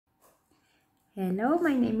Hello,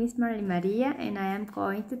 my name is Maria and I am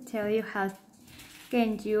going to tell you how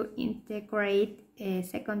can you integrate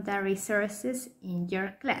secondary sources in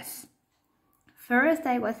your class. First,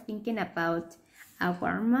 I was thinking about a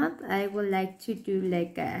warm-up. I would like to do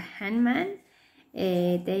like a hangman.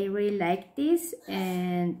 They really like this,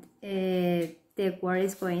 and the word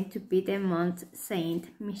is going to be the Mont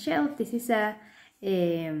Saint Michel. This is a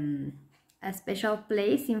special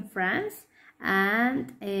place in France,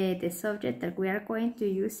 and the subject that we are going to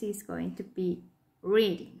use is going to be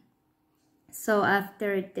reading. So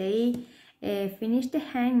after they finish the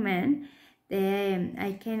hangman, then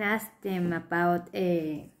I can ask them about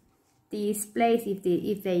this place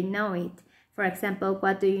if they know it. For example,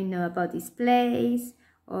 what do you know about this place,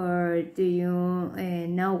 or do you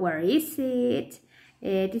know where is it?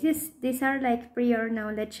 These are like prior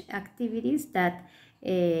knowledge activities that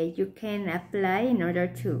you can apply in order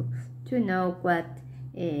to know what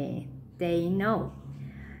they know.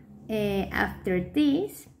 After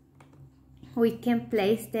this, we can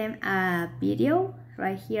place them a video.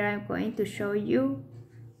 Right here I'm going to show you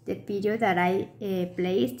the video that I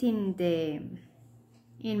placed in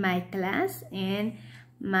my class, and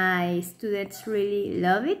my students really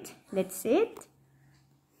love it. Let's see it.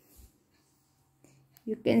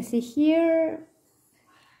 You can see here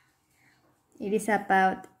it is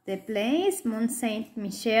about the place Mont Saint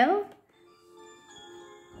Michel.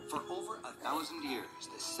 For over 1,000 years,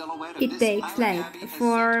 the silhouette of it this takes like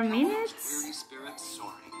 4 minutes,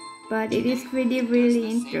 but it is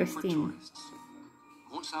really interesting.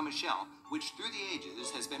 Mont Saint Michel, which through the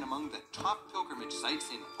ages has been among the top pilgrimage sites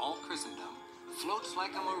in all Christendom, floats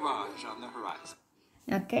like a mirage on the horizon.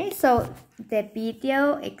 Okay, so the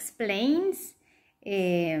video explains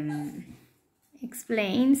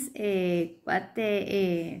what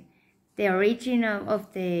the origin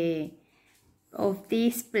of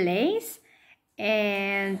this place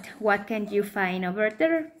and what can you find over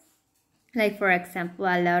there. Like, for example,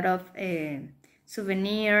 a lot of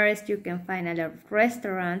souvenirs. You can find a lot of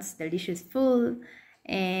restaurants, delicious food,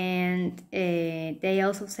 and they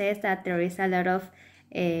also says that there is a lot of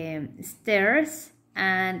stairs,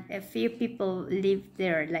 and a few people live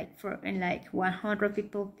there. Like 100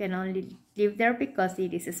 people can only live there because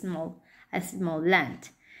it is a small land.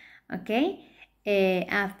 Okay.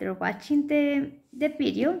 After watching the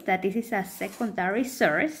video, that this is a secondary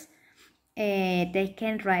source, they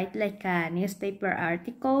can write like a newspaper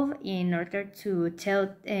article in order to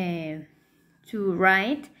tell to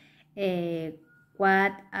write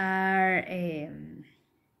what are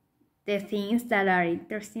the things that are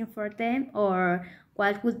interesting for them, or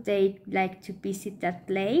what would they like to visit that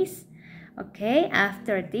place. Okay,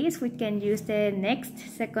 after this we can use the next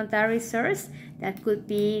secondary source that could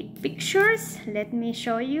be pictures. Let me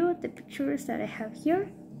show you the pictures that I have here.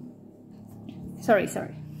 Sorry.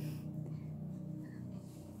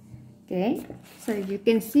 Okay, so you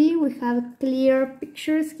can see we have clear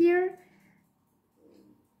pictures here.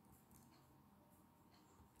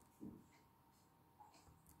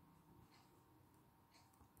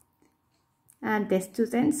 And the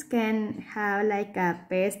students can have like a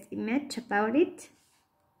best image about it.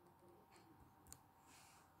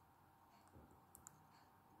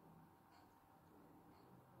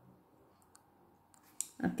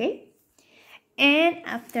 Okay, and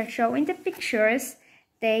after showing the pictures,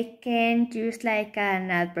 they can use like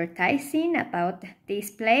an advertising about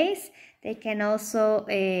this place. They can also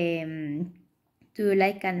do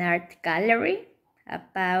like an art gallery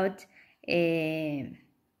about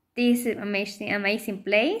this amazing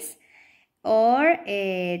place, or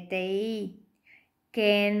they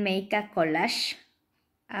can make a collage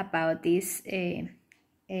about this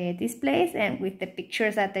place and with the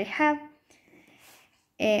pictures that they have.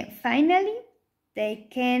 Finally, they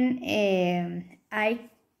can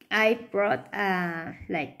I brought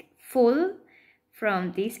like food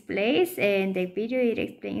from this place, and the video it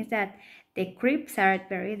explains that the crepes are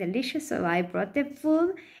very delicious. So I brought the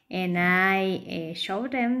food and I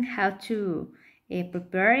showed them how to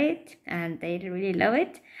prepare it, and they really love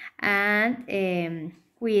it. And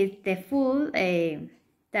with the food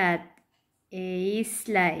that is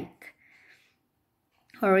like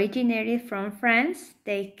originated from France,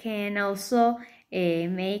 they can also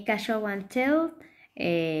make a show and tell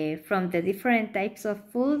from the different types of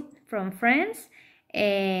food from France,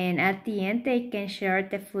 and at the end they can share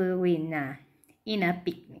the food in a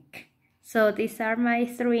picnic. So these are my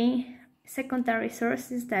 3 secondary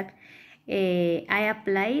sources that I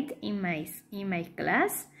applied in my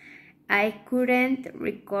class. I couldn't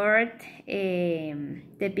record the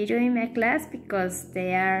video in my class because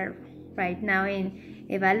they are right now in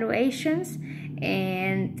evaluations,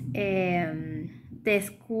 and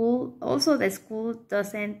the school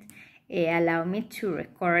doesn't allow me to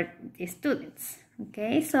record the students.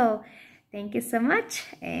 Okay, so thank you so much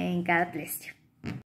and God bless you.